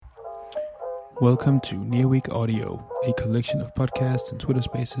Welcome to Nearweek Audio, a collection of podcasts and Twitter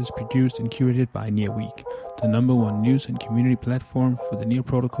spaces produced and curated by Nearweek, the number one news and community platform for the Near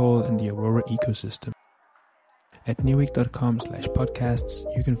protocol and the Aurora ecosystem. At nearweek.com/podcasts,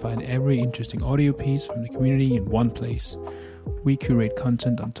 you can find every interesting audio piece from the community in one place. We curate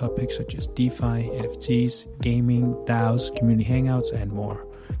content on topics such as DeFi, NFTs, gaming, DAOs, community hangouts, and more.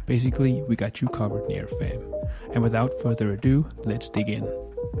 Basically, we got you covered, Near fam. And without further ado, let's dig in.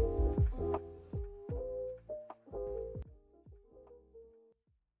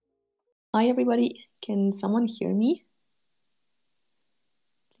 Hi everybody, can someone hear me?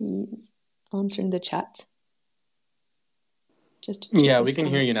 Please answer in the chat. Yeah, we can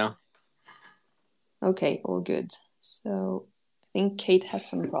hear you now. Okay, all good. So I think Kate has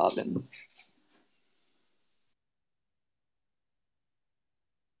some problem.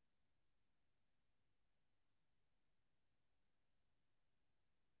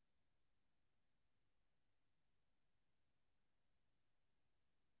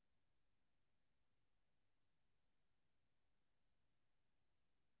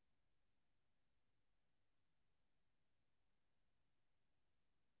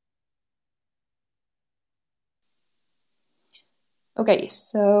 Okay,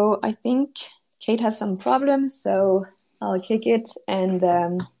 so I think Kate has some problems, so I'll kick it and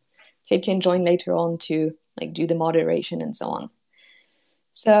Kate can join later on to do the moderation and so on.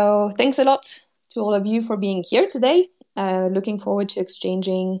 So thanks a lot to all of you for being here today. Looking forward to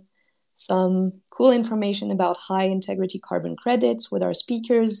exchanging some cool information about high integrity carbon credits with our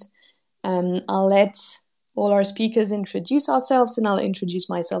speakers. I'll let all our speakers introduce ourselves and I'll introduce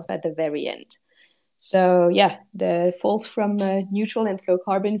myself at the very end. So yeah, the folks from Neutral and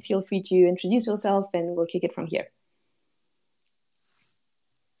Flowcarbon, feel free to introduce yourself and we'll kick it from here.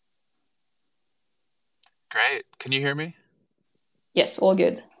 Great. Can you hear me? Yes, all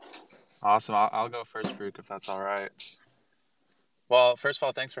good. Awesome. I'll go first, Farouk, if that's all right. Well, first of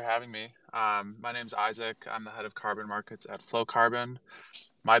all, thanks for having me. My name's Isaac. I'm the head of carbon markets at Flowcarbon.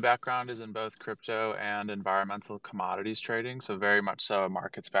 My background is in both crypto and environmental commodities trading, so very much so a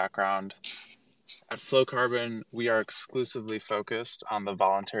markets background. At Flowcarbon, we are exclusively focused on the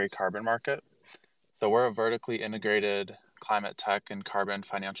voluntary carbon market. So we're a vertically integrated climate tech and carbon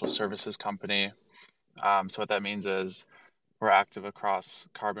financial services company. So what that means is we're active across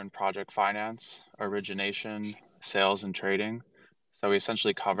carbon project finance, origination, sales, and trading. So we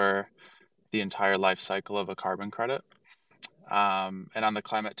essentially cover the entire life cycle of a carbon credit. And on the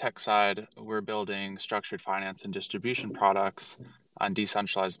climate tech side, we're building structured finance and distribution products on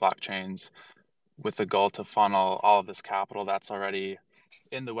decentralized blockchains with the goal to funnel all of this capital that's already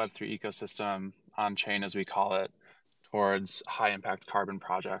in the Web3 ecosystem, on chain as we call it, towards high impact carbon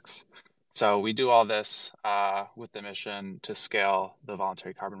projects. So we do all this with the mission to scale the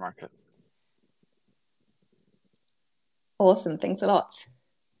voluntary carbon market. Awesome, thanks a lot.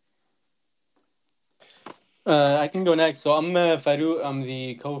 I can go next. So I'm Farouk. I'm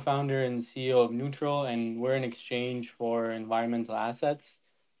the co-founder and CEO of Neutral, and we're an exchange for environmental assets,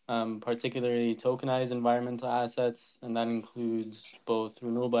 particularly tokenized environmental assets, and that includes both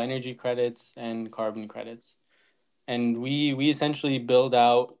renewable energy credits and carbon credits. And we essentially build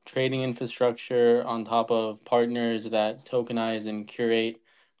out trading infrastructure on top of partners that tokenize and curate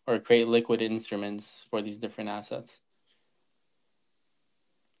or create liquid instruments for these different assets.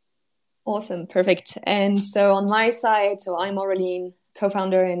 Awesome, perfect. And so on my side, so I'm Aureline,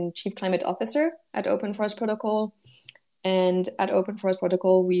 co-founder and chief climate officer at Open Forest Protocol. And at Open Forest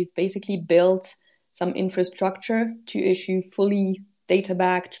Protocol, we've basically built some infrastructure to issue fully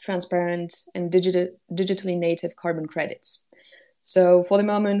data-backed, transparent, and digitally native carbon credits. So for the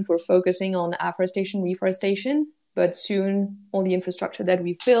moment, we're focusing on afforestation, reforestation, but soon all the infrastructure that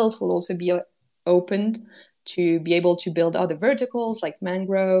we've built will also be opened to be able to build other verticals like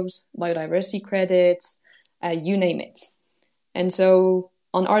mangroves, biodiversity credits, you name it. And so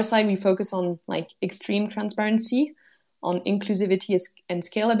on our side, we focus on extreme transparency, on inclusivity and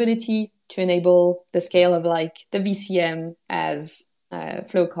scalability to enable the scale of the VCM as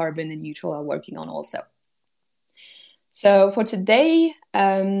Flowcarbon and Neutral are working on also. So for today,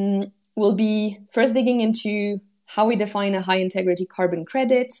 we'll be first digging into how we define a high integrity carbon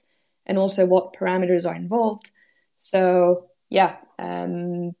credit and also what parameters are involved. So yeah,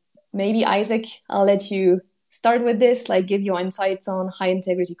 maybe Isaac, I'll let you start with this, give your insights on high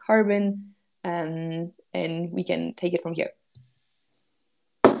integrity carbon, and we can take it from here.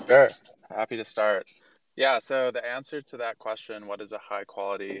 Sure, happy to start. Yeah, so the answer to that question, what is a high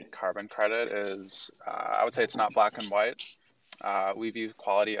quality carbon credit, is I would say it's not black and white. We view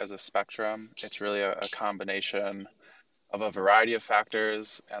quality as a spectrum. It's really a combination of a variety of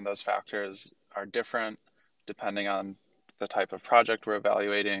factors, and those factors are different depending on the type of project we're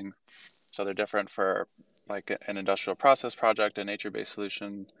evaluating. So they're different for like an industrial process project, a nature-based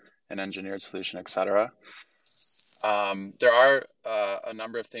solution, an engineered solution, etc. There are a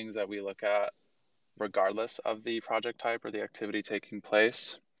number of things that we look at regardless of the project type or the activity taking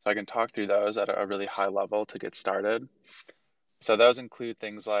place. So I can talk through those at a really high level to get started. So those include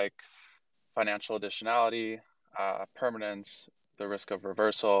things like financial additionality, permanence, the risk of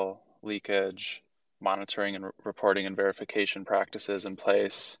reversal, leakage, monitoring and reporting and verification practices in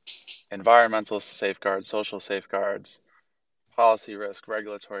place, environmental safeguards, social safeguards, policy risk,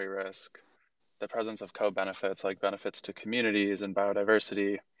 regulatory risk, the presence of co-benefits like benefits to communities and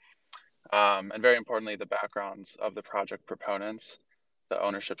biodiversity, and very importantly, the backgrounds of the project proponents, the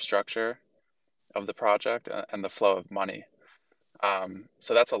ownership structure of the project, and the flow of money.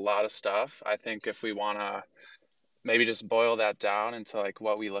 So that's a lot of stuff. I think if we want to maybe just boil that down into like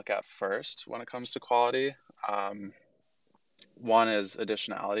what we look at first when it comes to quality, one is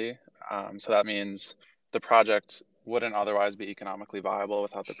additionality. So that means the project wouldn't otherwise be economically viable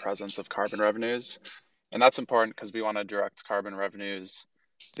without the presence of carbon revenues. And that's important because we want to direct carbon revenues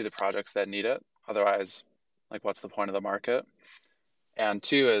to the projects that need it. Otherwise, like what's the point of the market? And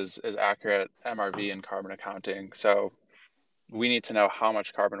two is accurate MRV and carbon accounting. So we need to know how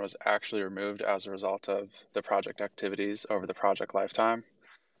much carbon was actually removed as a result of the project activities over the project lifetime.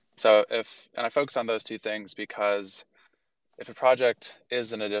 So and I focus on those two things because if a project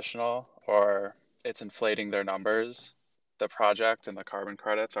is an additional or it's inflating their numbers, the project and the carbon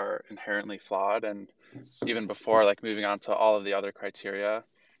credits are inherently flawed. And even before like moving on to all of the other criteria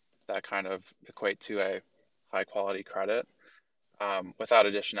that kind of equate to a high quality credit, without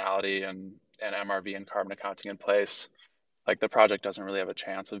additionality and MRV and carbon accounting in place, like the project doesn't really have a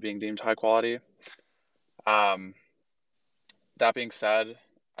chance of being deemed high quality. That being said,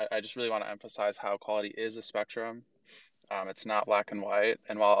 I just really want to emphasize how quality is a spectrum. It's not black and white.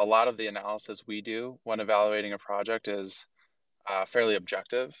 And while a lot of the analysis we do when evaluating a project is fairly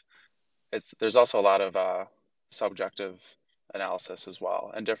objective, there's also a lot of subjective analysis as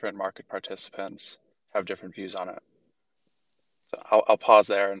well, and different market participants have different views on it. So I'll pause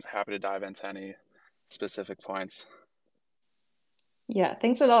there and happy to dive into any specific points. Yeah,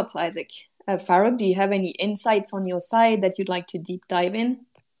 thanks a lot, Isaac. Farouk, do you have any insights on your side that you'd like to deep dive in?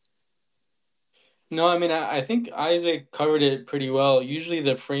 No, I mean, I think Isaac covered it pretty well. Usually,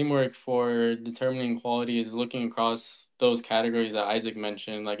 the framework for determining quality is looking across those categories that Isaac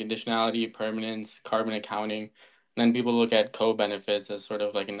mentioned, like additionality, permanence, carbon accounting. And then people look at co-benefits as sort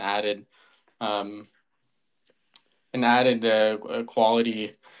of like an added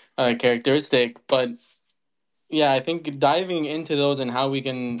quality characteristic. But yeah, I think diving into those and how we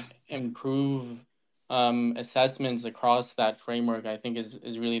can improve assessments across that framework, I think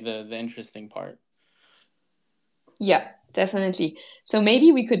is really the interesting part. Yeah, definitely. So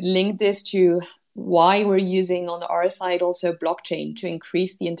maybe we could link this to why we're using on our side also blockchain to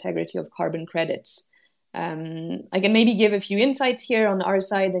increase the integrity of carbon credits. I can maybe give a few insights here on our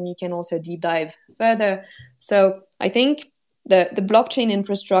side, and you can also deep dive further. So I think the blockchain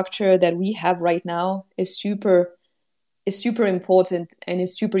infrastructure that we have right now is super important and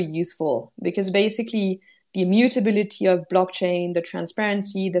is super useful because basically the immutability of blockchain, the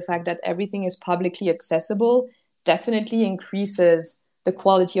transparency, the fact that everything is publicly accessible definitely increases the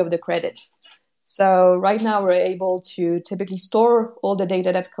quality of the credits. So right now we're able to typically store all the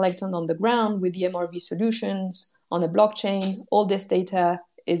data that's collected on the ground with the MRV solutions on the blockchain. All this data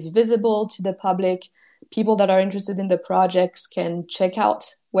is visible to the public. People that are interested in the projects can check out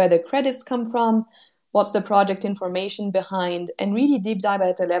where the credits come from, what's the project information behind, and really deep dive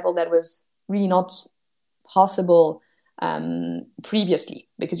at a level that was really not possible previously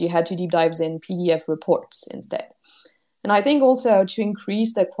because you had to deep dives in PDF reports instead. And I think also to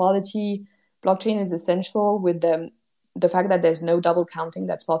increase the quality, blockchain is essential with the fact that there's no double counting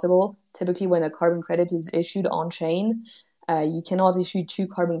that's possible. Typically, when a carbon credit is issued on chain, you cannot issue 2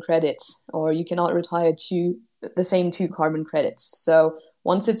 carbon credits, or you cannot retire the same 2 carbon credits. So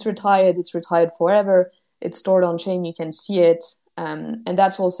once it's retired forever. It's stored on chain, you can see it. And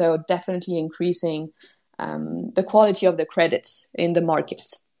that's also definitely increasing the quality of the credits in the market.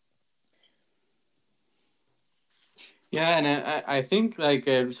 Yeah, and I think like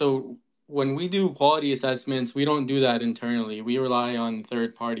so when we do quality assessments, we don't do that internally. We rely on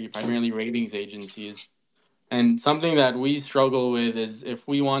third party, primarily ratings agencies. And something that we struggle with is if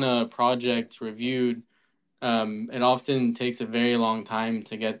we want a project reviewed, it often takes a very long time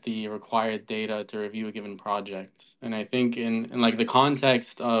to get the required data to review a given project. And I think in like the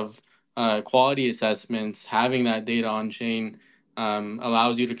context of quality assessments, having that data on chain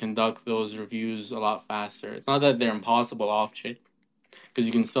allows you to conduct those reviews a lot faster. It's not that they're impossible off chain, because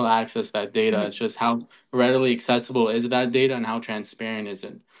you can still access that data. It's just how readily accessible is that data and how transparent is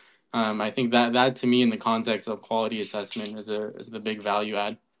it. I think that to me, in the context of quality assessment, is the big value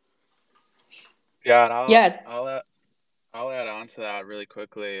add. Yeah, and I'll Yeah, I'll add, I'll add on to that really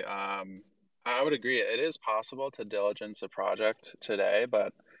quickly. I would agree. It is possible to diligence a project today,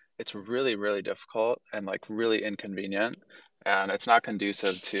 but it's really, really difficult and like really inconvenient, and it's not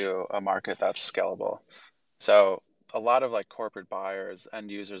conducive to a market that's scalable. So a lot of like corporate buyers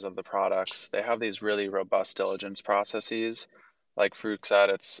and users of the products, they have these really robust diligence processes. Like Farouk said,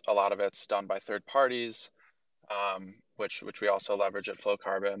 it's a lot of it's done by third parties, which we also leverage at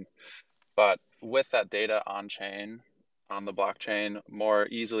Flowcarbon. But with that data on chain, on the blockchain, more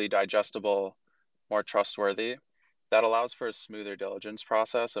easily digestible, more trustworthy, that allows for a smoother diligence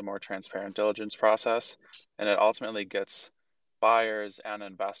process, a more transparent diligence process, and it ultimately gets buyers and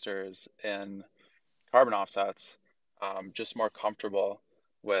investors in carbon offsets just more comfortable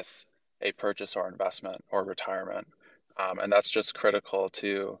with a purchase or investment or retirement. And that's just critical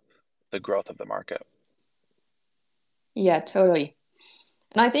to the growth of the market. yeah, totally.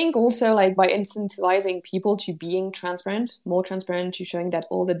 And I think also like by incentivizing people to being transparent, more transparent, to showing that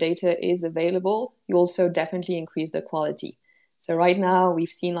all the data is available, you also definitely increase the quality. So right now we've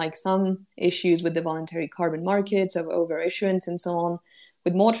seen like some issues with the voluntary carbon markets of overissuance and so on.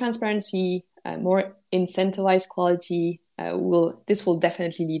 With more transparency, more incentivized quality, this will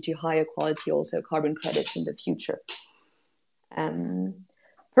definitely lead to higher quality also carbon credits in the future. Um,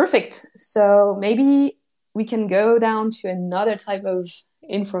 Perfect. So maybe we can go down to another type of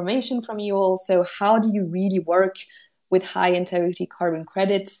information from you all. So how do you really work with high integrity carbon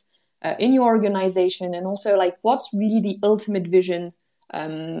credits in your organization? And also like what's really the ultimate vision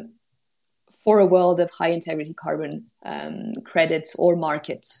for a world of high integrity carbon credits or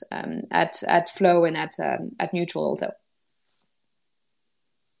markets at Flow and at Neutral also?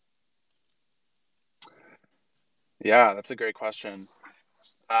 Yeah, that's a great question.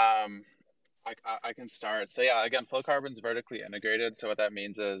 Um, I can start. So yeah, again, Flowcarbon's vertically integrated. So what that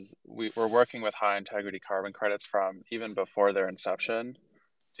means is we're working with high integrity carbon credits from even before their inception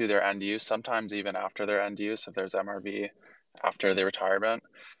to their end use, sometimes even after their end use, if there's MRV after the retirement.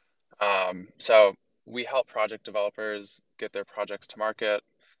 So we help project developers get their projects to market.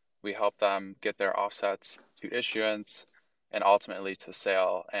 We help them get their offsets to issuance and ultimately to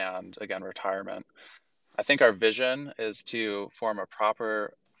sale and again, retirement. I think our vision is to form a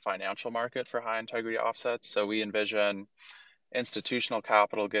proper financial market for high integrity offsets. So we envision institutional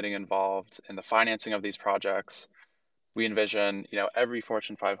capital getting involved in the financing of these projects. We envision, every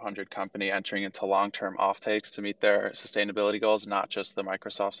Fortune 500 company entering into long-term offtakes to meet their sustainability goals, not just the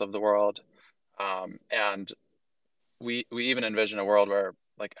Microsofts of the world. And we even envision a world where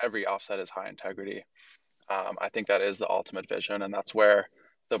like every offset is high integrity. I think that is the ultimate vision, and that's where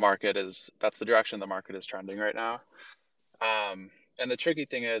that's the direction the market is trending right now. And the tricky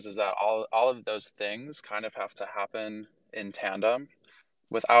thing is that all of those things kind of have to happen in tandem.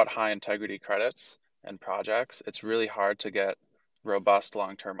 Without high integrity credits and projects, it's really hard to get robust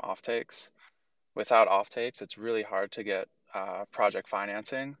long-term offtakes. Without offtakes, it's really hard to get project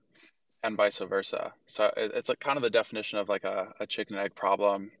financing and vice versa. So it's like kind of the definition of like a chicken egg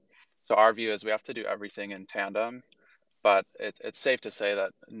problem. So our view is we have to do everything in tandem, but it's safe to say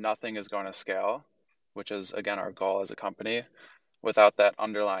that nothing is going to scale, which is again our goal as a company, without that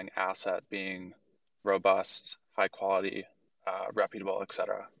underlying asset being robust, high quality, reputable,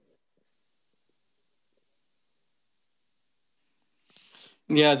 etc.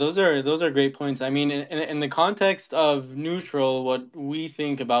 Yeah, those are great points. I mean, in the context of neutral, what we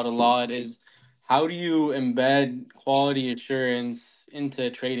think about a lot is how do you embed quality assurance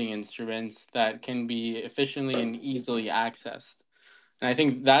into trading instruments that can be efficiently and easily accessed. And I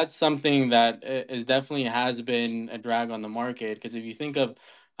think that's something that is definitely has been a drag on the market, because if you think of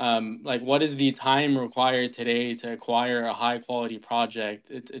like what is the time required today to acquire a high quality project,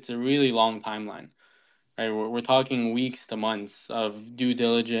 it's a really long timeline, right? We're talking weeks to months of due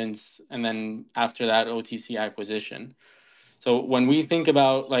diligence, and then after that OTC acquisition. So when we think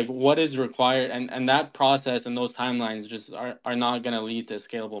about like what is required, and that process and those timelines just are not going to lead to a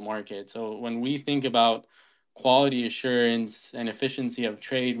scalable market. So when we think about quality assurance and efficiency of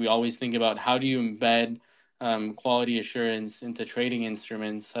trade, we always think about how do you embed quality assurance into trading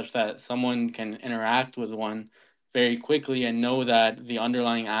instruments such that someone can interact with one very quickly and know that the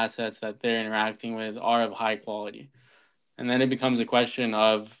underlying assets that they're interacting with are of high quality. And then it becomes a question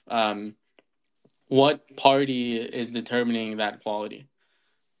of what party is determining that quality.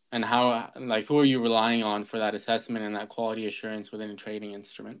 and how, like, who are you relying on for that assessment and that quality assurance within a trading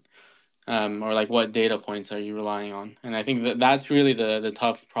instrument? Or like what data points are you relying on? And I think that that's really the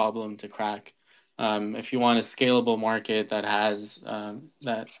tough problem to crack. If you want a scalable market that has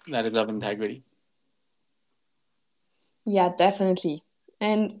that is of integrity. Yeah, definitely.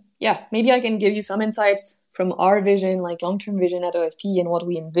 And yeah, maybe I can give you some insights from our vision, like long-term vision at OFP and what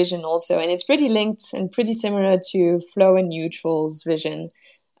we envision also. And it's pretty linked and pretty similar to Flow and Neutral's vision.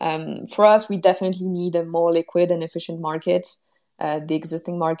 For us, we definitely need a more liquid and efficient market. The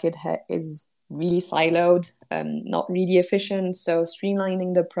existing market is really siloed, not really efficient. So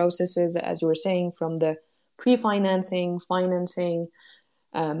streamlining the processes, as you were saying, from the pre-financing, financing,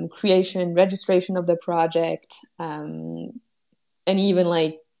 creation, registration of the project, and even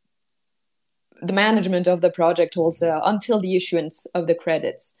like the management of the project also until the issuance of the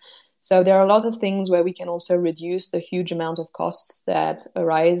credits. So there are a lot of things where we can also reduce the huge amount of costs that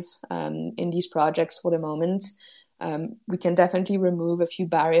arise in these projects for the moment. We can definitely remove a few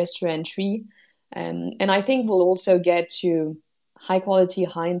barriers to entry. And I think we'll also get to high quality,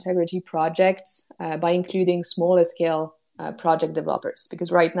 high integrity projects by including smaller scale project developers.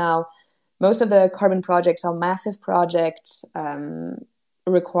 Because right now, most of the carbon projects are massive projects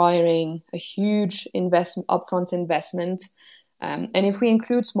requiring a huge upfront investment. And if we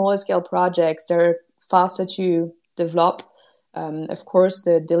include smaller scale projects, they're faster to develop. Of course,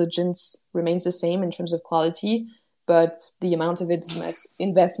 the diligence remains the same in terms of quality, but the amount of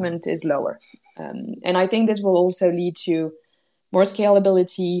investment is lower. And I think this will also lead to more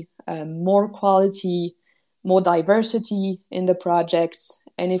scalability, more quality, more diversity in the projects.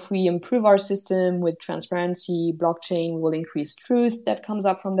 And if we improve our system with transparency, blockchain, we will increase truth that comes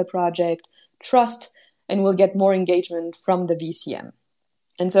up from the project, trust, and we'll get more engagement from the VCM.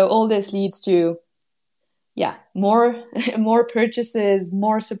 And so all this leads to, more more purchases,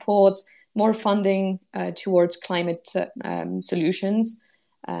 more supports, more funding towards climate solutions.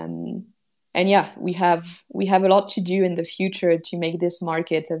 And yeah, we have a lot to do in the future to make this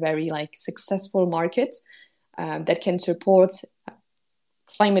market a very successful market that can support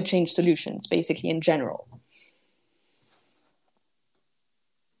climate change solutions, basically in general.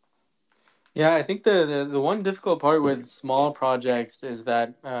 Yeah, I think the one difficult part with small projects is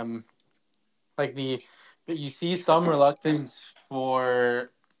that you see some reluctance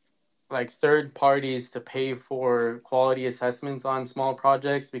for third parties to pay for quality assessments on small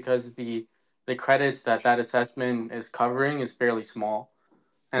projects because the credits that assessment is covering is fairly small.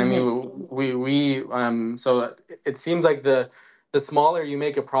 And I mean, so it seems like the smaller you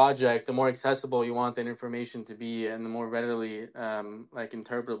make a project, the more accessible you want that information to be, and the more readily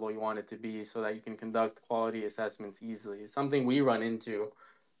interpretable you want it to be, so that you can conduct quality assessments easily. Something we run into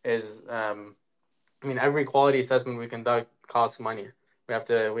is, I mean, every quality assessment we conduct costs money. We have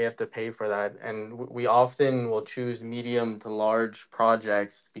to pay for that, and we often will choose medium to large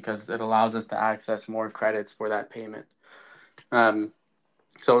projects because it allows us to access more credits for that payment.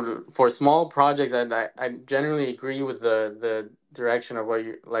 So for small projects, I generally agree with the direction of what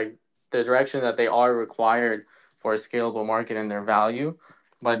you like, the direction that they are required for a scalable market and their value.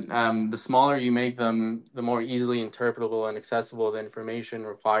 But the smaller you make them, the more easily interpretable and accessible the information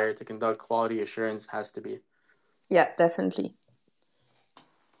required to conduct quality assurance has to be. Yeah, definitely.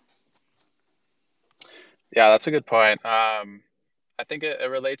 Yeah, that's a good point. I think it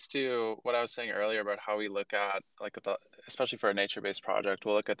relates to what I was saying earlier about how we look at, especially for a nature-based project,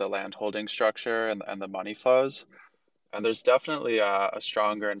 we'll look at the land holding structure and the money flows. And there's definitely a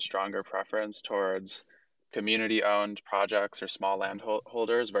stronger and stronger preference towards community-owned projects or small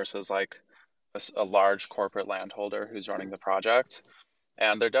landholders versus a large corporate landholder who's running the project.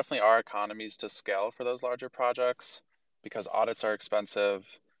 And there definitely are economies to scale for those larger projects because audits are expensive,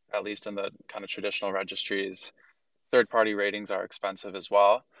 at least in the kind of traditional registries. Third-party ratings are expensive as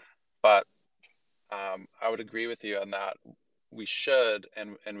well. But I would agree with you on that. We should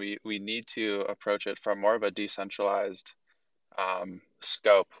and we need to approach it from more of a decentralized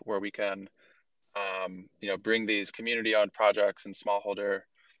scope where we can bring these community-owned projects and smallholder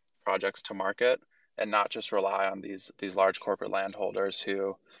projects to market and not just rely on these large corporate landholders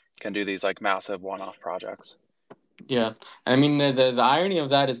who can do these massive one-off projects. Yeah, I mean the irony of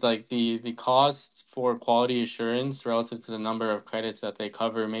that is the cost for quality assurance relative to the number of credits that they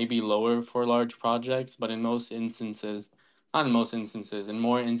cover may be lower for large projects, but in most instances, not in most instances, in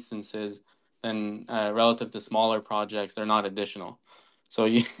more instances than relative to smaller projects, they're not additional. So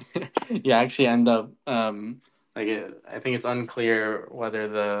you you actually end up I think it's unclear whether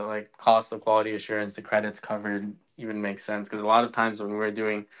the cost of quality assurance, the credits covered even makes sense, because a lot of times when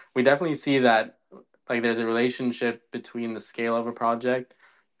we definitely see that there's a relationship between the scale of a project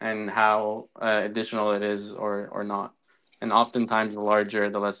and how additional it is or not. And oftentimes, the larger,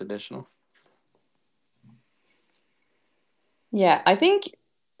 the less additional. Yeah, I think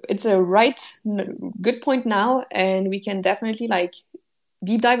it's a good point now, and we can definitely like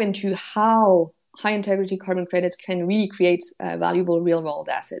deep dive into how high integrity carbon credits can really create valuable real world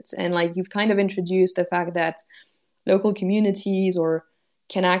assets. And like you've kind of introduced the fact that local communities or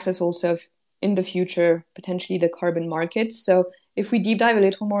can access also in the future potentially the carbon markets. So if we deep dive a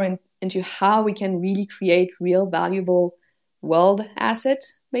little more into how we can really create real valuable world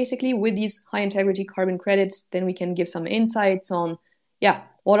assets basically with these high integrity carbon credits, then we can give some insights on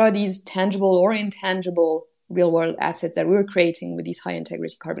what are these tangible or intangible real world assets that we're creating with these high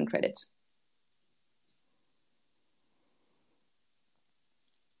integrity carbon credits.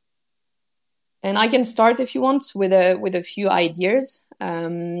 And I can start if you want with a few ideas.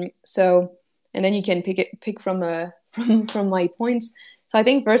 And then you can pick from my points. So I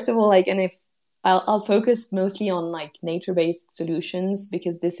think first of all, like, and if I'll focus mostly on like nature-based solutions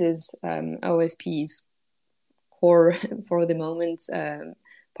because this is OFP's core for the moment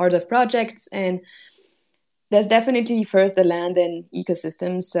part of projects. And there's definitely first the land and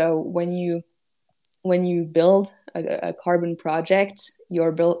ecosystem. So when you build a carbon project,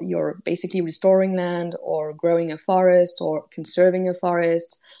 you're basically restoring land or growing a forest or conserving a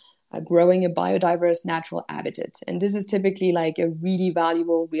forest, growing a biodiverse natural habitat. And this is typically like a really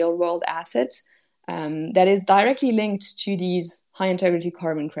valuable real world asset that is directly linked to these high integrity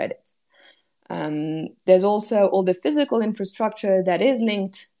carbon credits. There's also all the physical infrastructure that is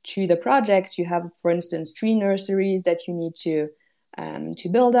linked to the projects. You have, for instance, tree nurseries that you need to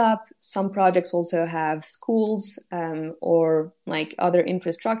build up. Some projects also have schools or like other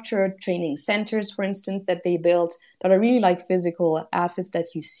infrastructure, training centers, for instance, that they built that are really like physical assets that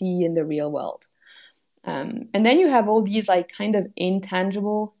you see in the real world. And then you have all these like kind of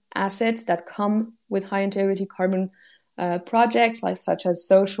intangible assets that come with high integrity carbon projects, like such as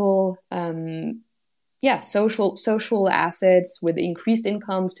social assets with increased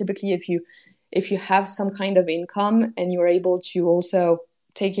incomes. Typically, if you have some kind of income and you're able to also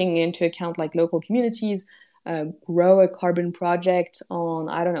taking into account like local communities, grow a carbon project on,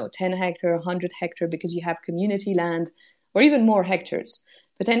 I don't know, 10 hectare, 100 hectare, because you have community land or even more hectares.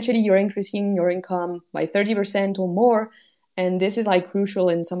 Potentially you're increasing your income by 30% or more. And this is like crucial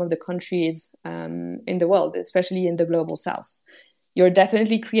in some of the countries in the world, especially in the global south. You're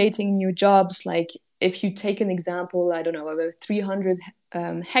definitely creating new jobs. Like if you take an example, I don't know, of a 300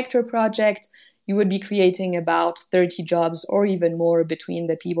 hectare project, you would be creating about 30 jobs or even more between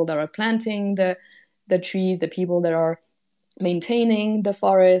the people that are planting the trees, the people that are maintaining the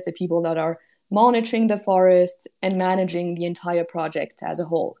forest, the people that are monitoring the forest and managing the entire project as a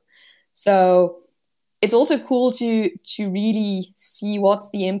whole. So it's also cool to really see what's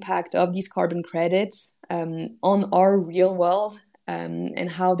the impact of these carbon credits on our real world and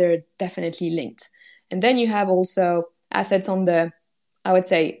how they're definitely linked. And then you have also assets on the, I would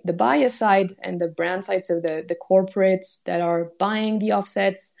say, the buyer side and the brand side, so the corporates that are buying the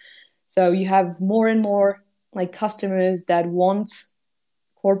offsets. So you have more and more like customers that want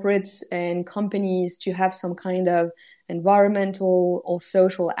corporates and companies to have some kind of environmental or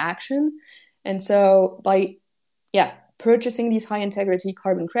social action. And so by purchasing these high integrity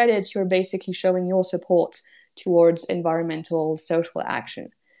carbon credits, you're basically showing your support towards environmental social action.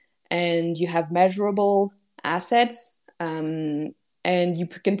 And you have measurable assets, and you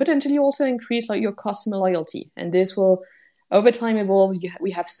can potentially also increase like your customer loyalty. And this will over time evolve.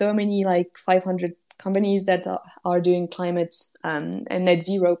 We have so many like 500 companies that are doing climate and net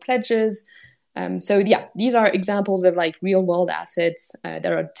zero pledges. These are examples of like real world assets that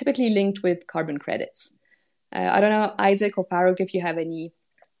are typically linked with carbon credits. I don't know, Isaac or Farouk, if you have any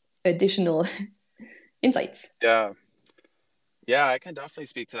additional insights. Yeah, I can definitely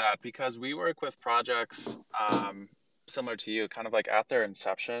speak to that because we work with projects similar to you, kind of like at their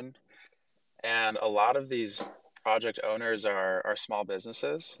inception. And a lot of these project owners are small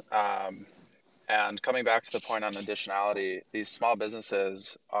businesses. And coming back to the point on additionality, these small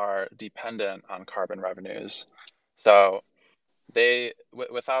businesses are dependent on carbon revenues. So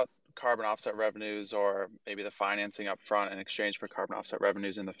without carbon offset revenues or maybe the financing up front in exchange for carbon offset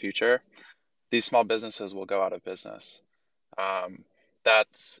revenues in the future, these small businesses will go out of business.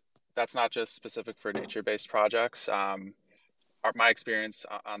 That's not just specific for nature-based projects. My experience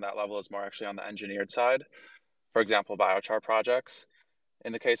on that level is more actually on the engineered side. For example, biochar projects.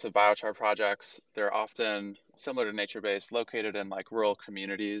 In the case of biochar projects, they're often similar to nature-based, located in like rural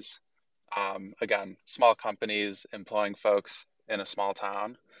communities. Again, small companies employing folks in a small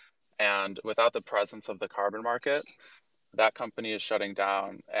town. And without the presence of the carbon market, that company is shutting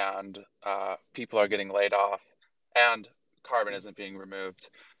down and people are getting laid off and carbon isn't being removed.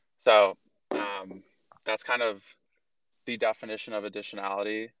 So that's kind of the definition of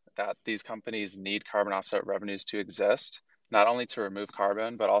additionality, that these companies need carbon offset revenues to exist, not only to remove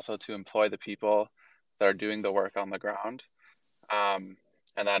carbon, but also to employ the people that are doing the work on the ground. And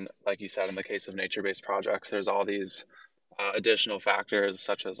then, like you said, in the case of nature-based projects, there's all these additional factors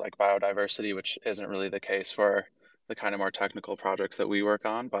such as like biodiversity, which isn't really the case for the kind of more technical projects that we work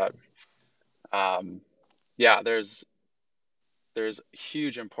on. But yeah, there's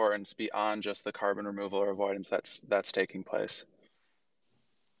huge importance beyond just the carbon removal or avoidance that's taking place.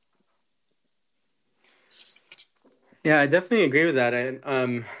 Yeah, I definitely agree with that.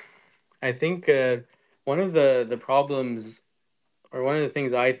 I think one of the problems, or one of the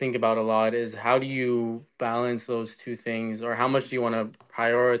things I think about a lot, is how do you balance those two things, or how much do you want to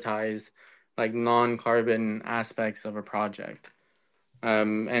prioritize like non-carbon aspects of a project?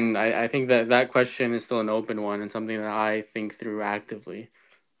 And I think that that question is still an open one and something that I think through actively.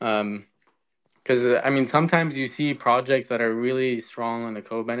 Because I mean, sometimes you see projects that are really strong on the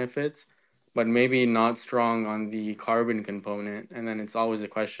co-benefits, but maybe not strong on the carbon component. And then it's always a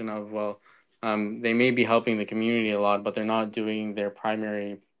question of, well, they may be helping the community a lot, but they're not doing their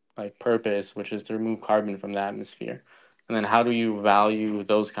primary like purpose, which is to remove carbon from the atmosphere. And then how do you value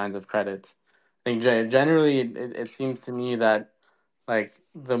those kinds of credits? I think generally it seems to me that like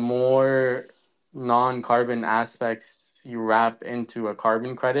the more non-carbon aspects you wrap into a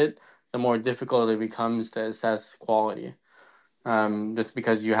carbon credit, the more difficult it becomes to assess quality. Just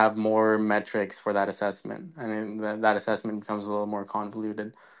because you have more metrics for that assessment, and then that assessment becomes a little more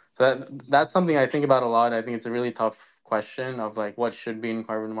convoluted. So that's something I think about a lot. I think it's a really tough question of like what should be in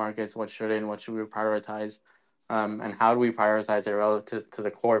carbon markets, what shouldn't, what should we prioritize, and how do we prioritize it relative to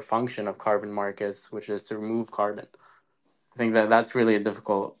the core function of carbon markets, which is to remove carbon. I think that that's really a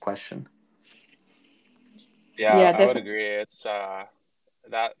difficult question. Yeah, Yeah, I would definitely. agree. It's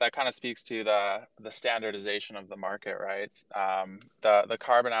that kind of speaks to the standardization of the market, right? The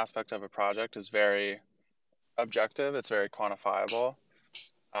carbon aspect of a project is very objective. It's very quantifiable.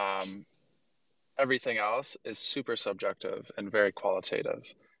 Um, Everything else is super subjective and very qualitative,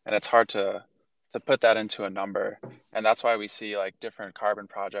 and it's hard to put that into a number. And that's why we see like different carbon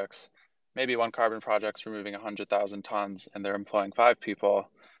projects. Maybe one carbon project's removing 100,000 tons and they're employing 5 people.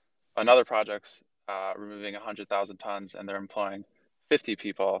 Another project's removing 100,000 tons and they're employing 50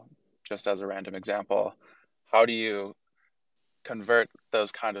 people, just as a random example. How do you convert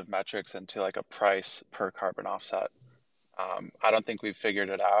those kind of metrics into like a price per carbon offset? I don't think we've figured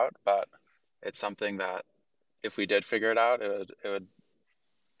it out, but it's something that if we did figure it out,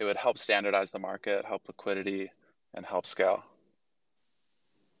 it would help standardize the market, help liquidity, and help scale.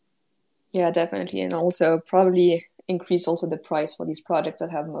 Yeah, definitely. And also probably increase also the price for these projects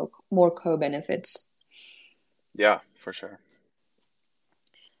that have more co-benefits. Yeah, for sure.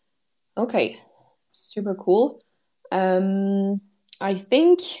 Okay, super cool. I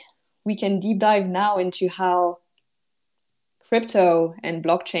think we can deep dive now into how crypto and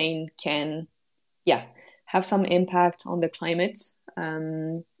blockchain can, yeah, have some impact on the climate.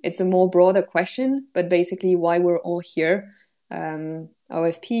 It's a more broader question, but basically why we're all here.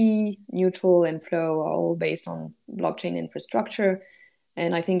 OFP, Neutral, and Flow are all based on blockchain infrastructure,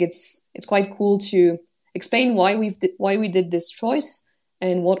 and I think it's quite cool to explain why we did this choice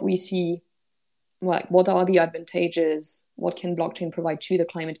and what we see. What are the advantages? What can blockchain provide to the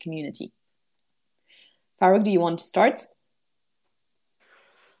climate community? Farooq, do you want to start?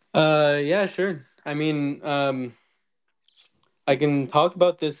 Yeah, sure. I mean, I can talk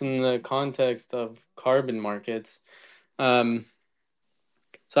about this in the context of carbon markets. Um,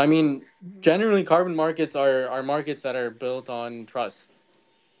 so, I mean, generally, carbon markets are markets that are built on trust.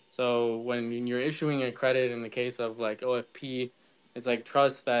 So, when you're issuing a credit in the case of like OFP, it's like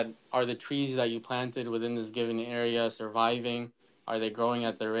trust that are the trees that you planted within this given area surviving? Are they growing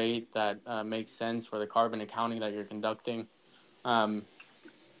at the rate that makes sense for the carbon accounting that you're conducting? Um,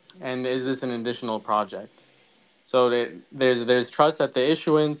 and is this an additional project? So there's trust at the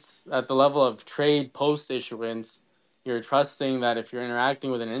issuance, at the level of trade post issuance. You're trusting that if you're interacting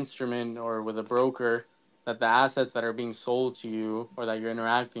with an instrument or with a broker, that the assets that are being sold to you or that you're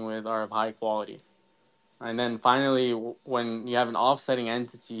interacting with are of high quality. And then finally, when you have an offsetting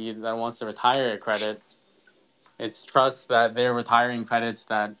entity that wants to retire a credit, it's trust that they're retiring credits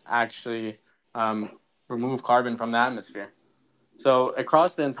that actually um, remove carbon from the atmosphere. So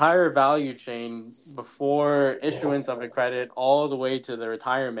across the entire value chain, before issuance of a credit all the way to the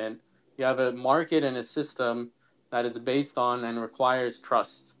retirement, you have a market and a system that is based on and requires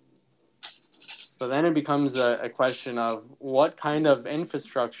trust. So then it becomes a question of what kind of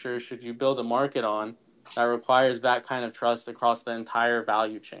infrastructure should you build a market on that requires that kind of trust across the entire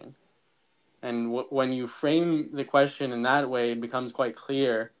value chain. And when you frame the question in that way, it becomes quite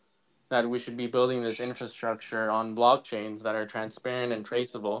clear that we should be building this infrastructure on blockchains that are transparent and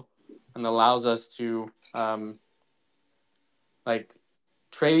traceable, and allows us to like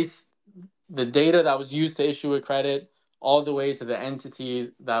trace the data that was used to issue a credit all the way to the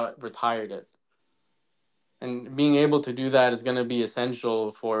entity that retired it. And being able to do that is going to be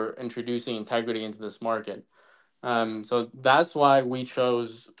essential for introducing integrity into this market. So that's why we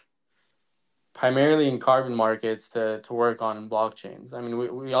chose primarily in carbon markets to work on blockchains. I mean,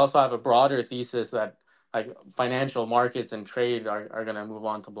 we also have a broader thesis that like financial markets and trade are going to move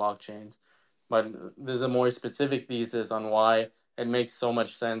on to blockchains. But there's a more specific thesis on why it makes so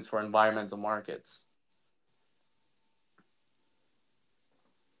much sense for environmental markets.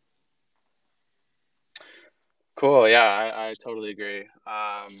 Cool. Yeah, I totally agree.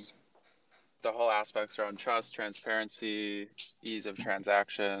 The whole aspects around trust, transparency, ease of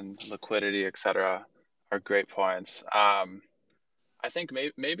transaction, liquidity, etc., are great points. I think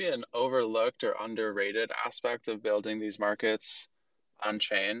maybe an overlooked or underrated aspect of building these markets on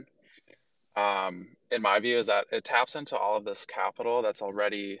chain, in my view, is that it taps into all of this capital that's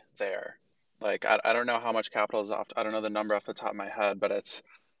already there. Like, I don't know how much capital is I don't know the number off the top of my head, but it's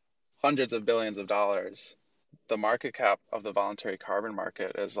hundreds of billions of dollars. The market cap of the voluntary carbon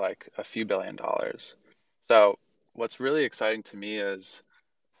market is like a few $1 billion. So what's really exciting to me is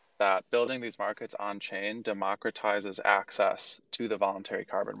that building these markets on chain democratizes access to the voluntary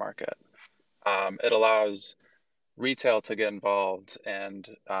carbon market. It allows retail to get involved and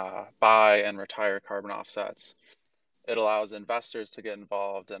buy and retire carbon offsets. It allows investors to get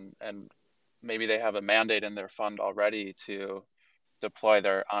involved and maybe they have a mandate in their fund already to deploy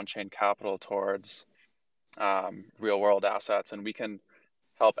their on-chain capital towards real-world assets, and we can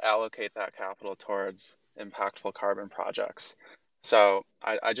help allocate that capital towards impactful carbon projects. So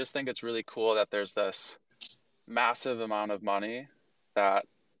I just think it's really cool that there's this massive amount of money that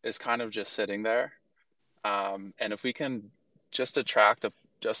is kind of just sitting there. And if we can just attract a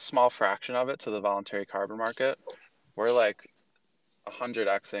just small fraction of it to the voluntary carbon market, we're like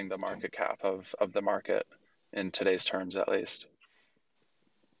 100xing the market cap of the market in today's terms, at least.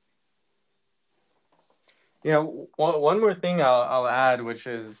 Yeah, one more thing I'll add, which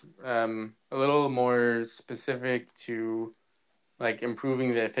is a little more specific to like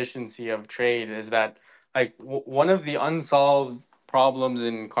improving the efficiency of trade, is that like one of the unsolved problems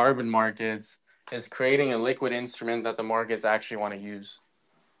in carbon markets is creating a liquid instrument that the markets actually want to use.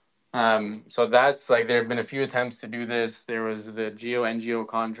 So that's like there have been a few attempts to do this. There was the Geo NGO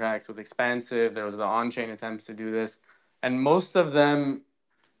contracts with Expansive. There was the on-chain attempts to do this, and most of them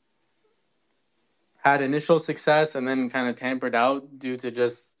had initial success and then kind of tampered out due to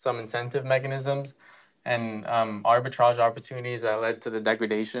just some incentive mechanisms and arbitrage opportunities that led to the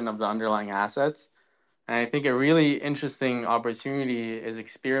degradation of the underlying assets. And I think a really interesting opportunity is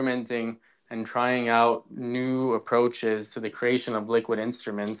experimenting and trying out new approaches to the creation of liquid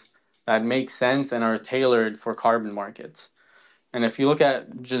instruments that make sense and are tailored for carbon markets. And if you look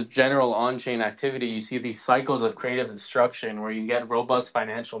at just general on-chain activity, you see these cycles of creative destruction where you get robust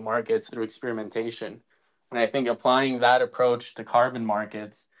financial markets through experimentation. And I think applying that approach to carbon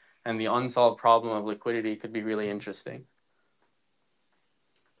markets and the unsolved problem of liquidity could be really interesting.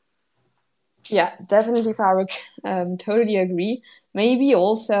 Yeah, definitely, Farouk. Totally agree. Maybe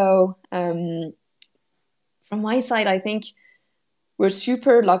also from my side, I think we're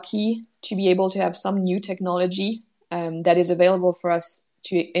super lucky to be able to have some new technology that is available for us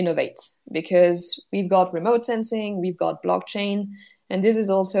to innovate, because we've got remote sensing, we've got blockchain, and this is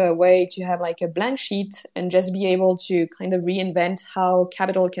also a way to have like a blank sheet and just be able to kind of reinvent how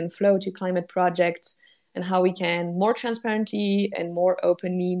capital can flow to climate projects and how we can more transparently and more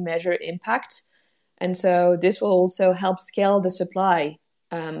openly measure impact. And so this will also help scale the supply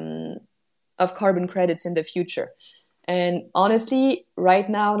of carbon credits in the future. And honestly, right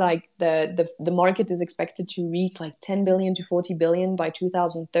now, like the market is expected to reach like 10 billion to 40 billion by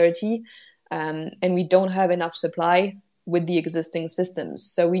 2030. And we don't have enough supply with the existing systems.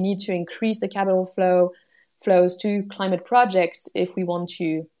 So we need to increase the capital flows to climate projects if we want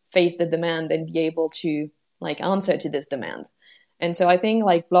to face the demand and be able to like answer to this demand. And so I think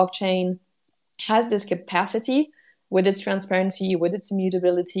like blockchain has this capacity with its transparency, with its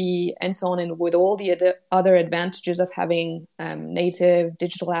immutability, and so on, and with all the other advantages of having native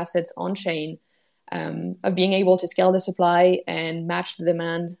digital assets on chain, of being able to scale the supply and match the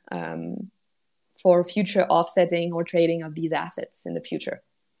demand for future offsetting or trading of these assets in the future.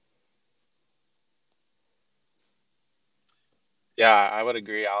 Yeah, I would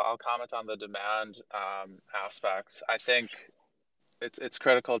agree. I'll comment on the demand aspects. I think it's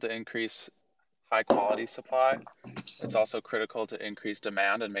critical to increase high quality supply. It's also critical to increase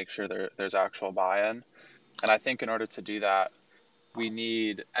demand and make sure there's actual buy-in. And I think in order to do that, we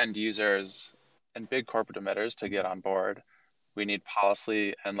need end users and big corporate emitters to get on board. We need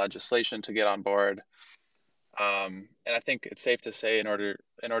policy and legislation to get on board. And I think it's safe to say in order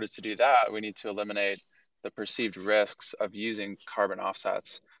to do that, we need to eliminate the perceived risks of using carbon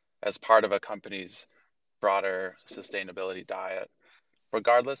offsets as part of a company's broader sustainability diet.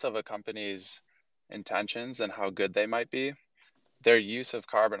 Regardless of a company's intentions and how good they might be, their use of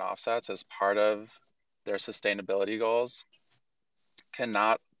carbon offsets as part of their sustainability goals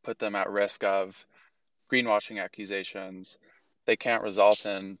cannot put them at risk of greenwashing accusations. They can't result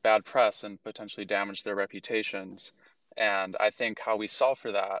in bad press and potentially damage their reputations. And I think how we solve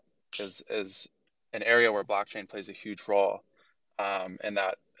for that is an area where blockchain plays a huge role, in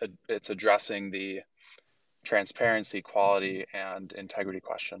that it's addressing the transparency, quality, and integrity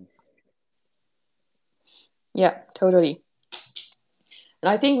question. Yeah, totally. And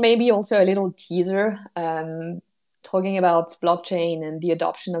I think maybe also a little teaser, talking about blockchain and the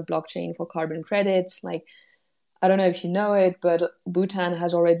adoption of blockchain for carbon credits. Like, I don't know if you know it, but Bhutan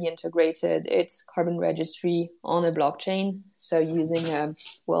has already integrated its carbon registry on a blockchain, so using a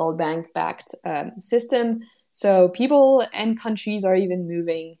World Bank-backed system. So people and countries are even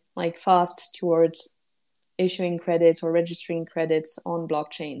moving like fast towards issuing credits or registering credits on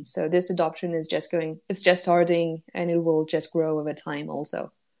blockchain. So this adoption is it's just starting, and it will just grow over time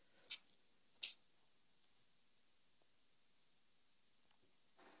also.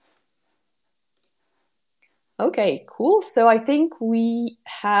 Okay, cool. So I think we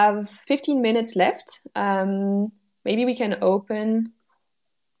have 15 minutes left. Maybe we can open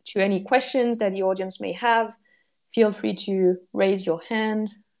to any questions that the audience may have. Feel free to raise your hand,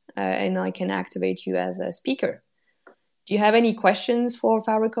 and I can activate you as a speaker. Do you have any questions for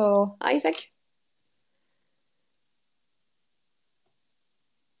Faruk or Isaac?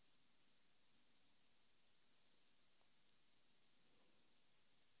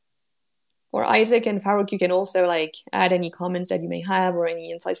 Or Isaac and Faruk, you can also like add any comments that you may have or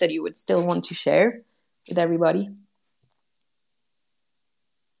any insights that you would still want to share with everybody.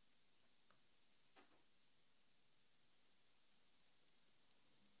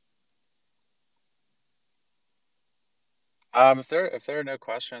 If there are no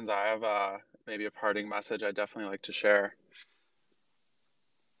questions, I have maybe a parting message I'd definitely like to share.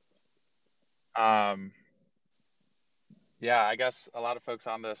 Um, yeah, I guess a lot of folks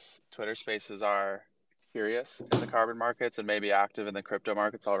on this Twitter Spaces are curious in the carbon markets and maybe active in the crypto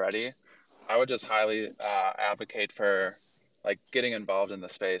markets already. I would just highly advocate for like getting involved in the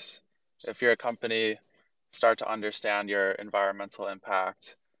space. If you're a company, start to understand your environmental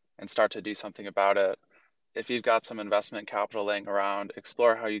impact and start to do something about it. If you've got some investment capital laying around,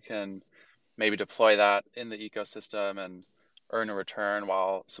 explore how you can maybe deploy that in the ecosystem and earn a return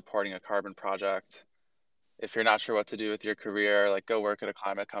while supporting a carbon project. If you're not sure what to do with your career, like go work at a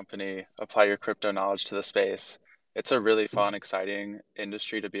climate company, apply your crypto knowledge to the space. It's a really fun, exciting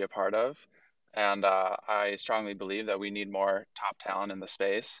industry to be a part of. And I strongly believe that we need more top talent in the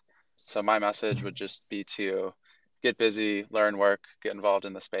space. So my message would just be to get busy, learn, work, get involved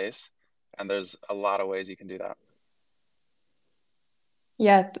in the space. And there's a lot of ways you can do that.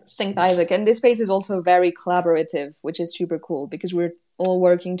 Yeah, thanks, Isaac. And this space is also very collaborative, which is super cool because we're all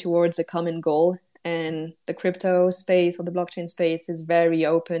working towards a common goal. And the crypto space or the blockchain space is very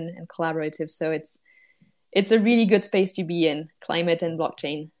open and collaborative. So it's a really good space to be in, climate and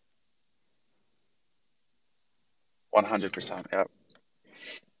blockchain. 100%. Yep.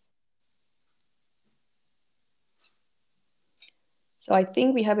 So I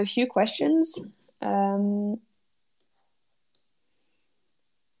think we have a few questions.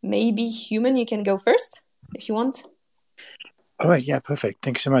 Maybe Human, you can go first if you want. All right, yeah, perfect.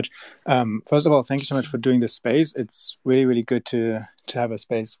 Thank you so much. First of all, thank you so much for doing this space. It's really, really good to have a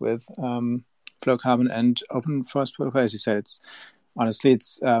space with Flowcarbon and Open Forest Protocol. As you said, it's honestly,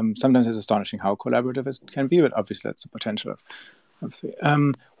 it's sometimes it's astonishing how collaborative it can be, but obviously that's the potential of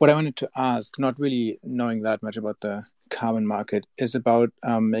what I wanted to ask, not really knowing that much about the carbon market, is about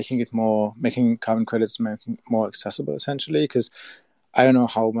making carbon credits more accessible, essentially, because I don't know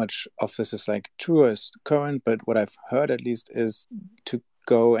how much of this is like true or is current, but what I've heard at least is to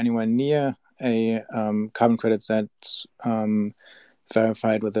go anywhere near a carbon credit that's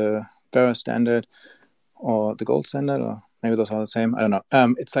verified with a Vera standard or the gold standard, or maybe those are the same. I don't know.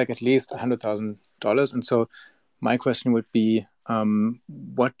 It's like at least $100,000. And so my question would be,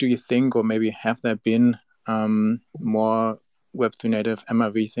 what do you think, or maybe have there been more Web3 native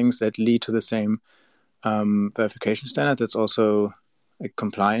MRV things that lead to the same verification standard that's also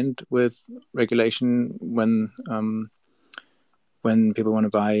compliant with regulation when people want to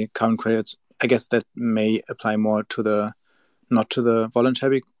buy carbon credits. I guess that may apply more to not to the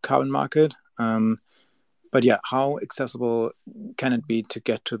voluntary carbon market. But yeah, how accessible can it be to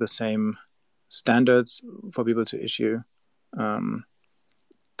get to the same standards for people to issue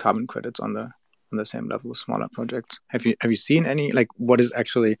carbon credits on the same level with smaller projects? Have you seen any, like, what is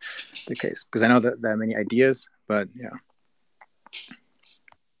actually the case? Because I know that there are many ideas, but yeah.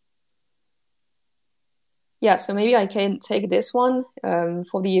 Yeah, so maybe I can take this one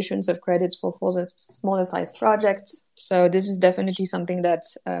for the issuance of credits for the smaller size projects. So this is definitely something that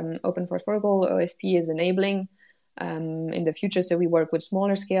Open Forest Protocol, OFP, is enabling in the future. So we work with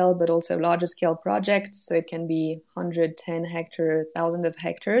smaller scale, but also larger scale projects. So it can be 110 hectare, thousands of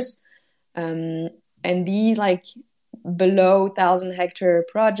hectares. And these like below 1,000 hectare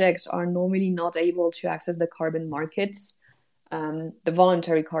projects are normally not able to access the carbon markets. The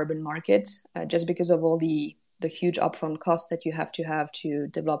voluntary carbon market, just because of all the huge upfront costs that you have to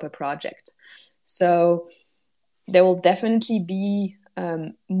develop a project. So there will definitely be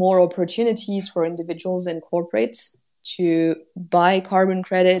more opportunities for individuals and corporates to buy carbon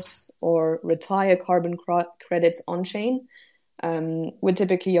credits or retire carbon credits on chain with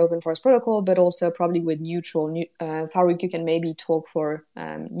typically Open Forest Protocol, but also probably with neutral. Farouk, you can maybe talk for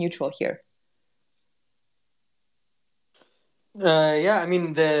neutral here. Yeah, I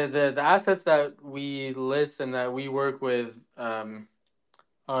mean the assets that we list and that we work with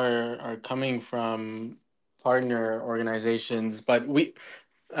are coming from partner organizations, but we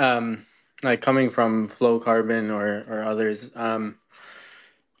like coming from Flowcarbon or others.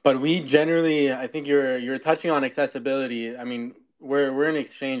 But we generally, I think you're touching on accessibility. I mean, we're an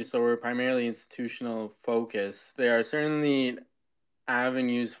exchange, so we're primarily institutional focused. There are certainly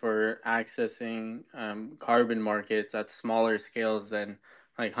avenues for accessing carbon markets at smaller scales than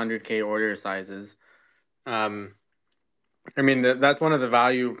like 100K order sizes. I mean, that's one of the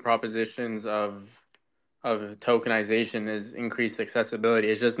value propositions of tokenization is increased accessibility.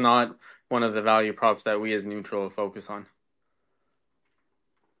 It's just not one of the value props that we as neutral focus on.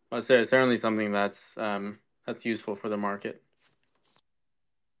 But there's certainly something that's useful for the market.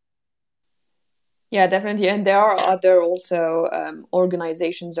 Yeah, definitely. And there are other also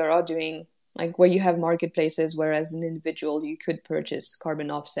organizations that are doing, like where you have marketplaces where as an individual you could purchase carbon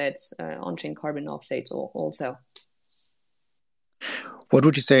offsets, on-chain carbon offsets also. What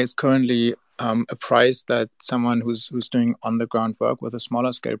would you say is currently a price that someone who's doing on-the-ground work with a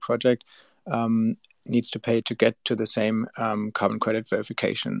smaller scale project needs to pay to get to the same carbon credit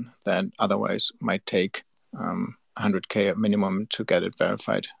verification that otherwise might take 100K minimum to get it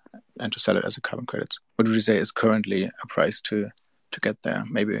verified and to sell it as a carbon credit? What would you say is currently a price to get there,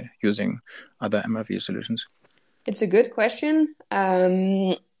 maybe using other MRV solutions? It's a good question.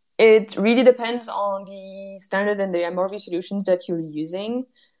 It really depends on the standard and the MRV solutions that you're using.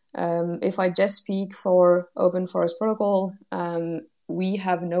 If I just speak for Open Forest Protocol, we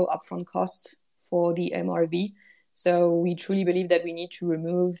have no upfront costs for the MRV. So we truly believe that we need to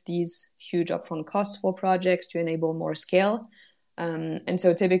remove these huge upfront costs for projects to enable more scale. And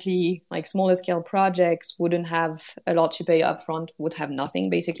so typically, like smaller scale projects wouldn't have a lot to pay upfront, would have nothing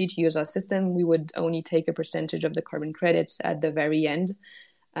basically to use our system. We would only take a percentage of the carbon credits at the very end.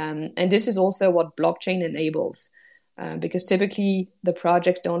 And this is also what blockchain enables, because typically the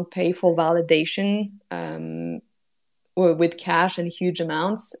projects don't pay for validation or with cash and huge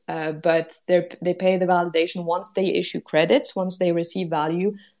amounts, but they pay the validation once they issue credits, once they receive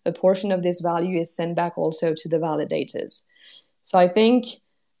value. A portion of this value is sent back also to the validators. So I think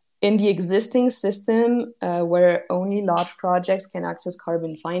in the existing system, where only large projects can access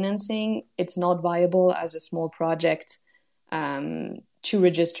carbon financing, it's not viable as a small project to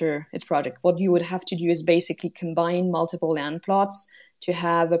register its project. What you would have to do is basically combine multiple land plots to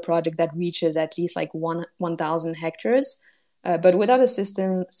have a project that reaches at least like 1,000 hectares. But without a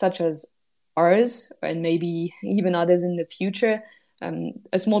system such as ours, and maybe even others in the future,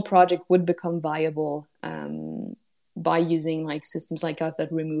 a small project would become viable by using like systems like us that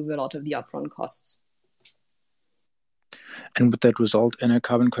remove a lot of the upfront costs. And would that result in a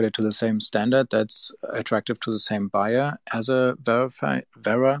carbon credit to the same standard that's attractive to the same buyer as a verified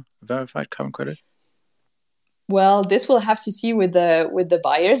carbon credit? Well, this will have to see with the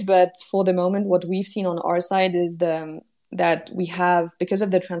buyers, but for the moment, what we've seen on our side is that we have, because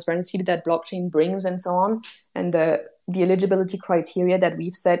of the transparency that blockchain brings and so on, and the eligibility criteria that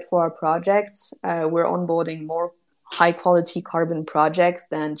we've set for our projects, we're onboarding more high quality carbon projects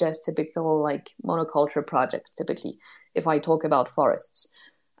than just typical like monoculture projects, typically, if I talk about forests.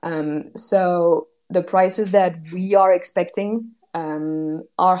 So the prices that we are expecting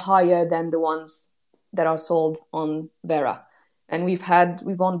are higher than the ones that are sold on Vera. And we've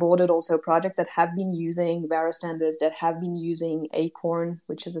onboarded also projects that have been using Vera standards, that have been using Acorn,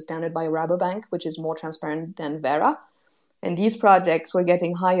 which is a standard by Rabobank, which is more transparent than Vera. And these projects were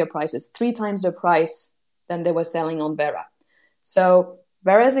getting higher prices, 3 times the price than they were selling on Vera. So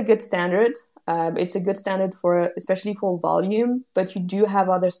Vera is a good standard. It's a good standard especially for volume, but you do have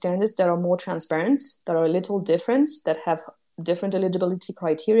other standards that are more transparent, that are a little different, that have different eligibility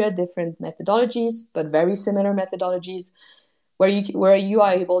criteria, different methodologies, but very similar methodologies, where you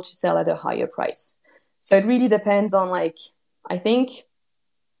are able to sell at a higher price. So it really depends on, like, I think,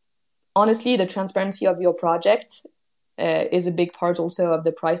 honestly, the transparency of your project is a big part also of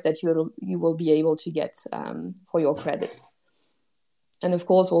the price that you will be able to get for your credits. And of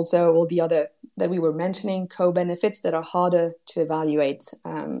course, also all the other that we were mentioning, co-benefits that are harder to evaluate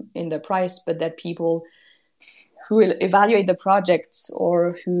in the price, but that people who evaluate the projects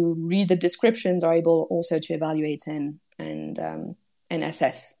or who read the descriptions are able also to evaluate and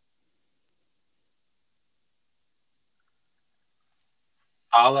assess.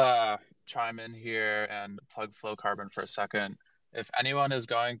 I'll chime in here and plug Flowcarbon for a second. If anyone is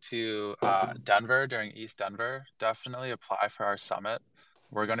going to Denver during ETH Denver, definitely apply for our summit.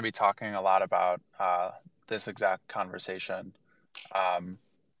 We're going to be talking a lot about this exact conversation.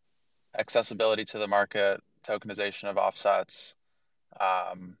 Accessibility to the market, tokenization of offsets,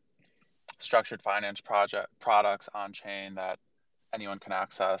 structured finance products on chain that anyone can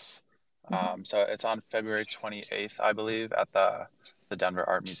access. So it's on February 28th, I believe, at the Denver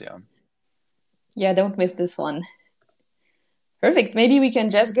Art Museum. Yeah, don't miss this one. Perfect. Maybe we can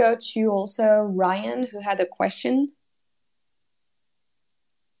just go to also Ryan, who had a question.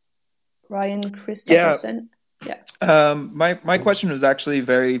 Ryan Christopherson. Yeah. My question was actually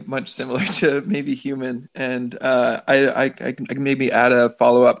very much similar to maybe Human, and I can maybe add a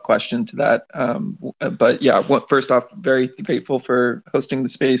follow-up question to that. But yeah, first off, very grateful for hosting the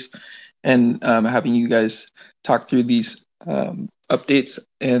space and having you guys talk through these updates.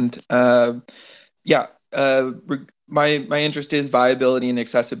 And my interest is viability and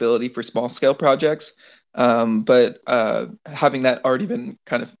accessibility for small-scale projects. But having that already been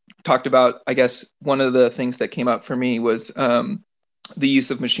kind of talked about, I guess one of the things that came up for me was the use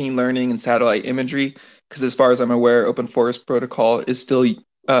of machine learning and satellite imagery, because as far as I'm aware, Open Forest Protocol is still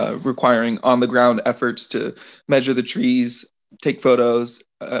requiring on-the-ground efforts to measure the trees, take photos,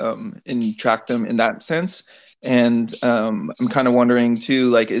 and track them in that sense. And I'm kind of wondering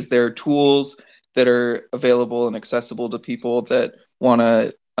too, like, is there tools that are available and accessible to people that want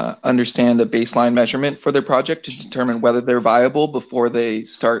to understand a baseline measurement for their project to determine whether they're viable before they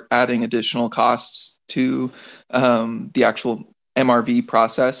start adding additional costs to the actual MRV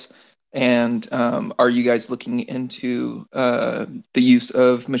process? And are you guys looking into the use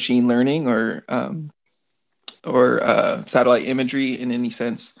of machine learning or satellite imagery in any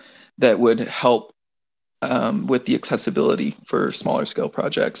sense that would help with the accessibility for smaller scale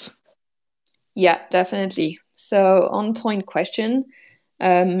projects? Yeah, definitely. So on point question.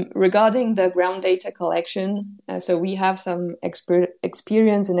 Regarding the ground data collection, so we have some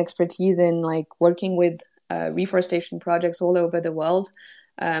experience and expertise in like working with reforestation projects all over the world,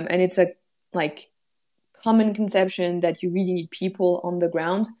 and it's a like common conception that you really need people on the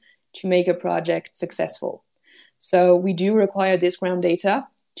ground to make a project successful. So we do require this ground data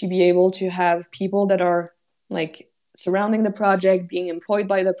to be able to have people that are like surrounding the project, being employed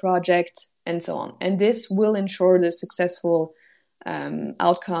by the project, and so on. And this will ensure the successful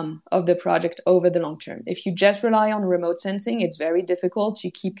outcome of the project over the long term. If you just rely on remote sensing, it's very difficult to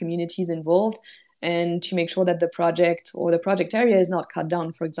keep communities involved and to make sure that the project or the project area is not cut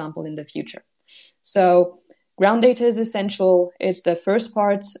down, for example, in the future. So ground data is essential. It's the first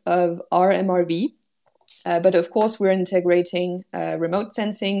part of our MRV. But of course, we're integrating remote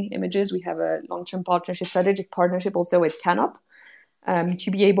sensing images. We have a long-term strategic partnership also with Canop to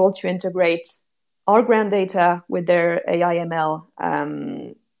be able to integrate our ground data with their AI/ML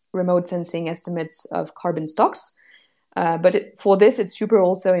remote sensing estimates of carbon stocks. But for this, it's super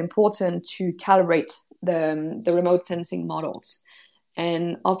also important to calibrate the remote sensing models.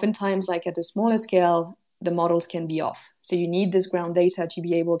 And oftentimes, like at a smaller scale, the models can be off. So you need this ground data to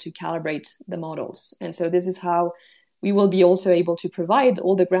be able to calibrate the models. And so this is how we will be also able to provide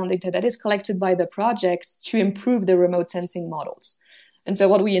all the ground data that is collected by the project to improve the remote sensing models. And so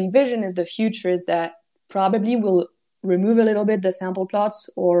what we envision is the future is that probably we'll remove a little bit the sample plots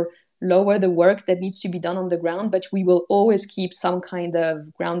or lower the work that needs to be done on the ground, but we will always keep some kind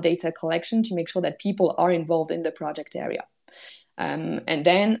of ground data collection to make sure that people are involved in the project area. And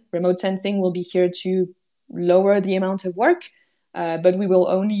then remote sensing will be here to lower the amount of work, but we will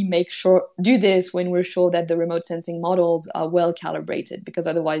only do this when we're sure that the remote sensing models are well calibrated, because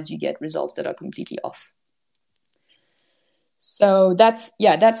otherwise you get results that are completely off. So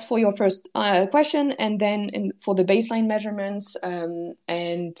that's for your first question. And then for the baseline measurements,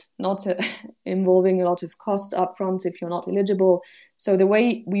 and not involving a lot of cost upfront if you're not eligible. So the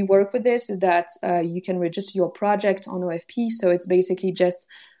way we work with this is that you can register your project on OFP. So it's basically just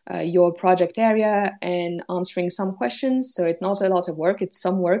your project area and answering some questions. So it's not a lot of work. It's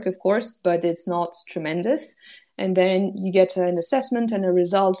some work, of course, but it's not tremendous. And then you get an assessment and a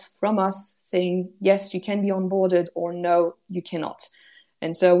result from us saying, yes, you can be onboarded, or no, you cannot.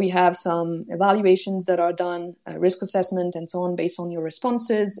 And so we have some evaluations that are done, risk assessment and so on, based on your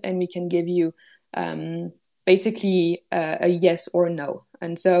responses. And we can give you basically a yes or a no.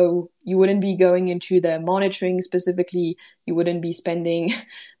 And so you wouldn't be going into the monitoring specifically. You wouldn't be spending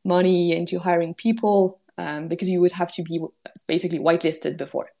money into hiring people because you would have to be basically whitelisted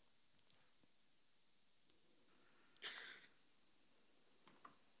before.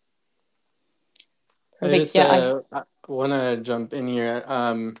 Perfect. I want to jump in here.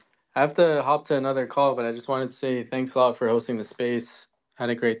 I have to hop to another call, but I just wanted to say thanks a lot for hosting the space.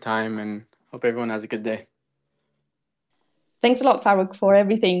 Had a great time and hope everyone has a good day. Thanks a lot, Farouk, for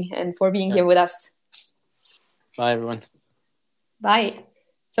everything and for being here with us. Bye, everyone. Bye.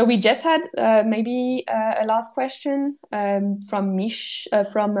 So we just had maybe a last question from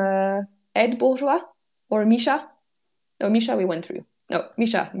Ed Bourgeois or Misha. Oh, Misha, we went through. No,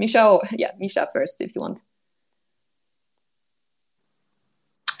 Misha. Misha first, if you want.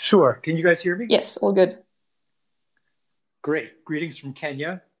 Sure. Can you guys hear me? Yes, all good. Great. Greetings from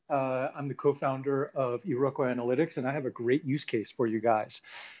Kenya. I'm the co-founder of Iroquois Analytics, and I have a great use case for you guys.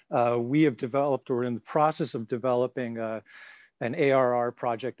 We have developed, or in the process of developing, an ARR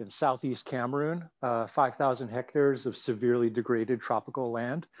project in Southeast Cameroon, 5,000 hectares of severely degraded tropical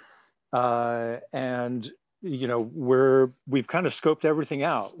land. And we've kind of scoped everything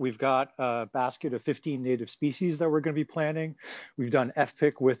out. We've got a basket of 15 native species that we're going to be planting. We've done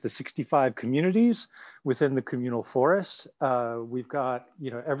FPIC with the 65 communities within the communal forests. We've got,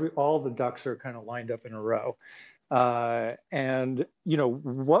 all the ducks are kind of lined up in a row. And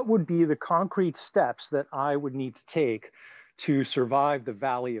what would be the concrete steps that I would need to take to survive the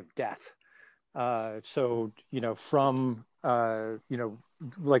valley of death?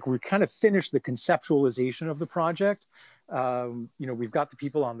 Like we kind of finished the conceptualization of the project. We've got the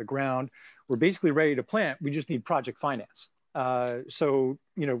people on the ground. We're basically ready to plant. We just need project finance. I've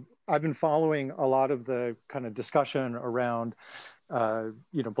been following a lot of the kind of discussion around,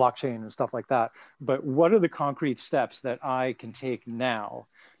 blockchain and stuff like that. But what are the concrete steps that I can take now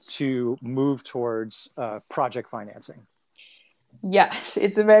to move towards project financing? Yes,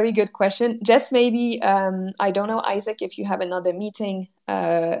 it's a very good question. Just maybe, I don't know, Isaac, if you have another meeting,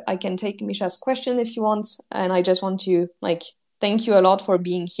 I can take Misha's question if you want. And I just want to thank you a lot for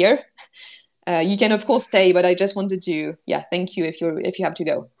being here. You can of course stay, but I just wanted to, thank you if you have to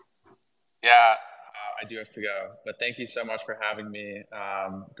go. Yeah, I do have to go, but thank you so much for having me.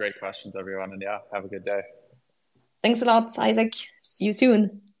 Great questions, everyone. And have a good day. Thanks a lot, Isaac. See you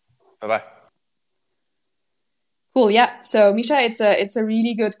soon. Bye-bye. Cool. Yeah. So Misha, it's a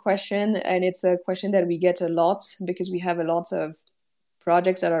really good question, and it's a question that we get a lot because we have a lot of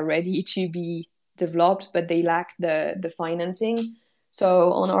projects that are ready to be developed, but they lack the financing.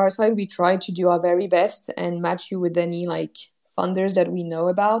 So on our side, we try to do our very best and match you with any funders that we know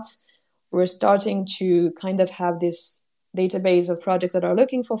about. We're starting to kind of have this database of projects that are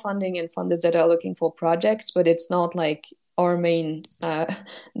looking for funding and funders that are looking for projects, but it's not our main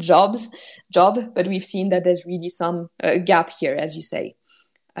job, but we've seen that there's really some gap here, as you say.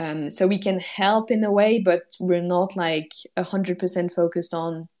 So we can help in a way, but we're not 100% focused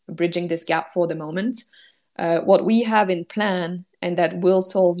on bridging this gap for the moment. What we have in plan, and that will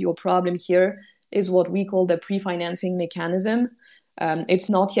solve your problem here, is what we call the pre-financing mechanism. It's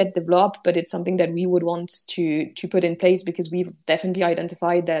not yet developed, but it's something that we would want to put in place because we've definitely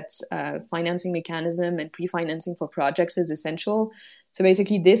identified that financing mechanism and pre-financing for projects is essential. So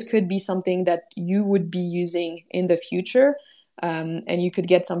basically, this could be something that you would be using in the future, and you could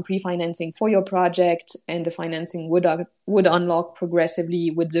get some pre-financing for your project, and the financing would unlock progressively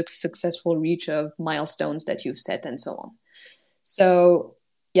with the successful reach of milestones that you've set and so on. So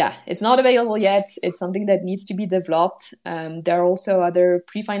it's not available yet. It's something that needs to be developed. There are also other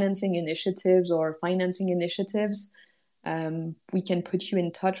pre-financing initiatives or financing initiatives we can put you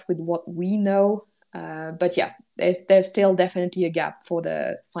in touch with what we know. But yeah, there's still definitely a gap for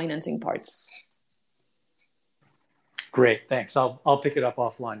the financing part. Great, thanks. I'll pick it up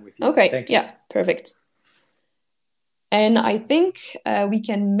offline with you. Okay, Thank you. yeah, perfect. And I think we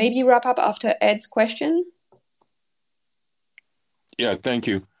can maybe wrap up after Ed's question. Yeah, thank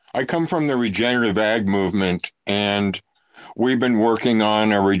you. I come from the regenerative ag movement, and we've been working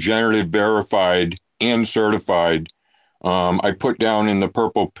on a regenerative verified and certified. I put down in the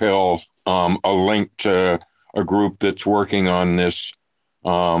purple pill a link to a group that's working on this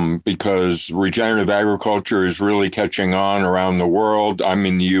because regenerative agriculture is really catching on around the world. I'm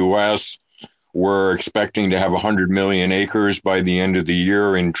in the US. We're expecting to have 100 million acres by the end of the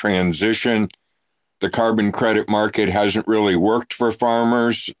year in transition. The carbon credit market hasn't really worked for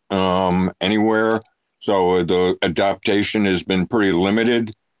farmers anywhere, so the adaptation has been pretty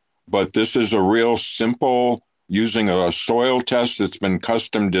limited. But this is a real simple, using a soil test that's been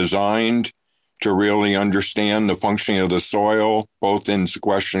custom designed to really understand the functioning of the soil, both in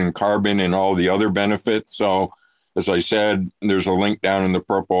sequestering carbon and all the other benefits. So, as I said, there's a link down in the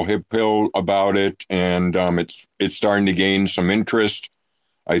purple hip pill about it, and it's starting to gain some interest.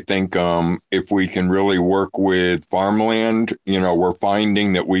 I think if we can really work with farmland, we're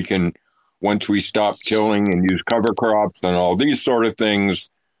finding that we can, once we stop tilling and use cover crops and all these sort of things,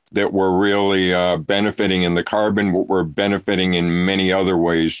 that we're really benefiting in the carbon, but we're benefiting in many other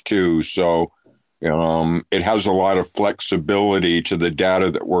ways too. So it has a lot of flexibility to the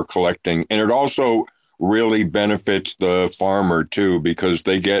data that we're collecting. And it also really benefits the farmer too, because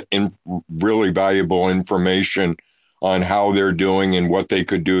they get really valuable information on how they're doing and what they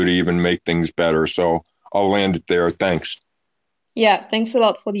could do to even make things better. So I'll land it there. Thanks. Yeah, thanks a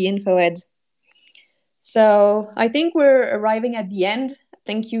lot for the info, Ed. So I think we're arriving at the end.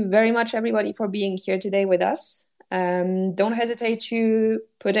 Thank you very much, everybody, for being here today with us. Don't hesitate to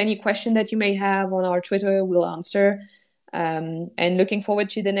put any question that you may have on our Twitter. We'll answer. And looking forward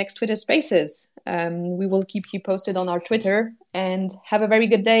to the next Twitter Spaces. We will keep you posted on our Twitter. And have a very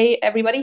good day, everybody.